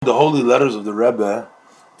The Holy Letters of the Rebbe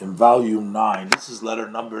in volume 9. This is letter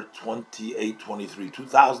number 2823,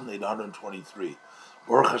 2823.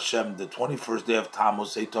 Baruch Hashem, the 21st day of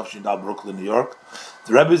Tammuz, Tavshin, Brooklyn, New York.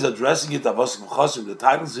 The Rebbe is addressing it, Avosik V'chosim. The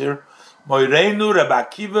titles here, Moireinu Rebbe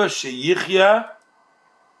Akiva Sheyichya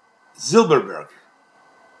Zilberberg.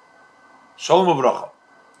 Shalom Uvracha.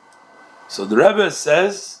 So the Rebbe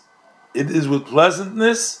says, it is with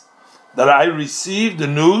pleasantness that I received the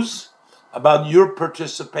news about your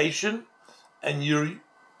participation and your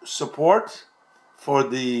support for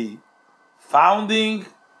the founding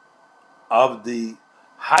of the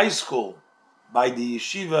high school by the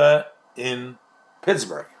Yeshiva in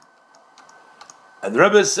Pittsburgh. And the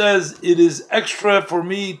Rebbe says it is extra for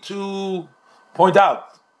me to point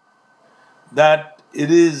out that it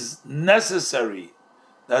is necessary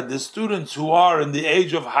that the students who are in the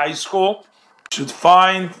age of high school should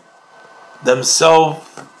find themselves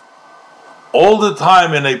all the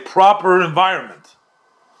time in a proper environment,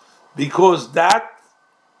 because that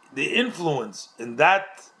the influence in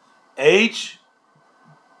that age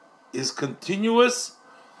is continuous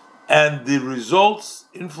and the results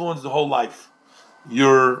influence the whole life.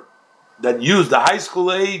 The high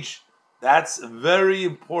school age, that's a very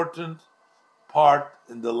important part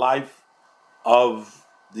in the life of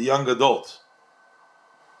the young adult.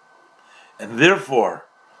 And therefore,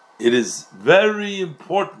 it is very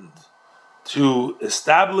important to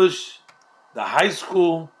establish the high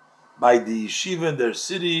school by the yeshiva in their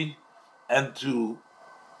city and to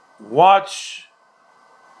watch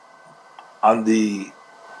on the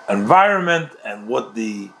environment and what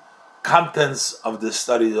the contents of the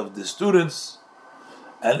study of the students.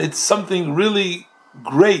 And it's something really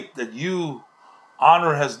great that you,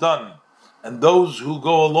 Honor, has done, and those who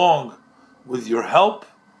go along with your help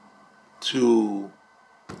to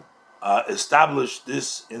establish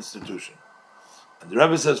this institution. And the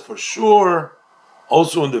Rebbe says, for sure,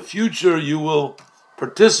 also in the future, you will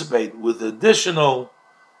participate with additional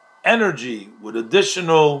energy, with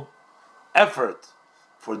additional effort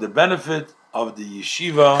for the benefit of the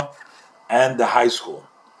yeshiva and the high school.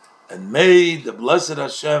 And may the blessed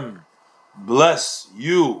Hashem bless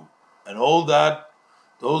you and all that,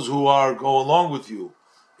 those who go along with you,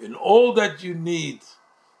 in all that you need,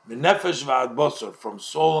 minefesh v'ad basar, from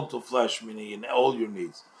soul unto flesh, meaning in all your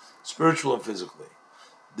needs, spiritual and physically.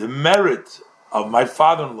 The merit of my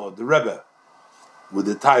father-in-law, the Rebbe, with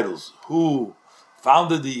the titles, who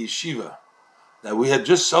founded the yeshiva, that we had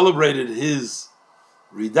just celebrated his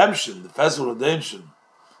redemption, the festival of redemption,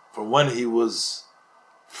 from when he was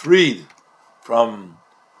freed from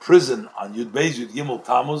prison on Yud Beis Yud Gimel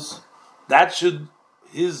Tammuz.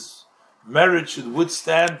 His merit should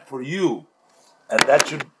withstand for you, and that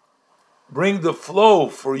should bring the flow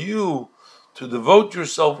for you to devote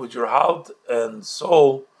yourself with your heart and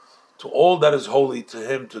soul to all that is holy to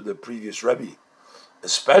him, to the previous Rebbe,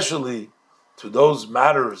 especially to those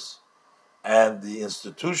matters and the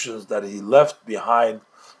institutions that he left behind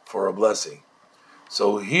for a blessing.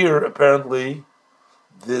 So here, apparently,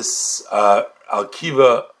 this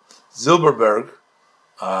Akiva Zilberberg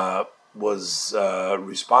was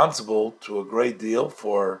responsible to a great deal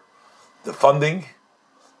for the funding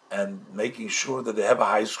and making sure that they have a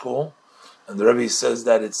high school. And the Rebbe says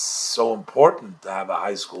that it's so important to have a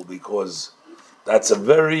high school because that's a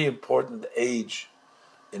very important age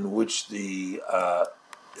in which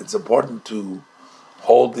it's important to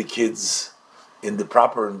hold the kids in the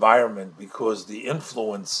proper environment, because the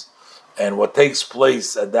influence and what takes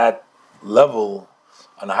place at that level,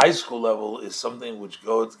 on a high school level, is something which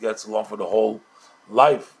gets along for the whole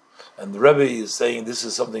life. And the Rebbe is saying this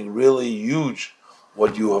is something really huge,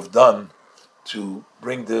 what you have done to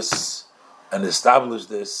bring this and establish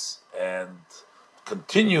this and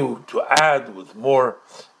continue to add with more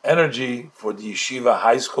energy for the Yeshiva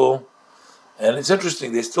High School. And it's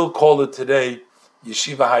interesting, they still call it today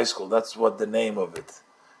Yeshiva High School. That's what the name of it.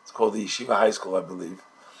 It's called the Yeshiva High School, I believe.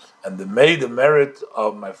 And the merit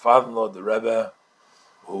of my father-in-law, the Rebbe,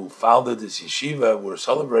 who founded this yeshiva, we're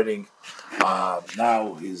celebrating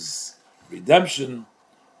now his redemption.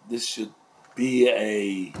 This should be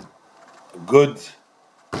a good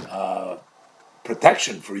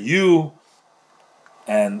protection for you,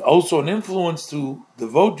 and also an influence to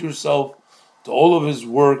devote yourself to all of his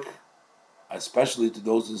work, especially to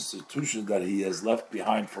those institutions that he has left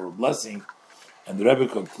behind for a blessing. And the Rebbe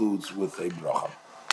concludes with a bracha.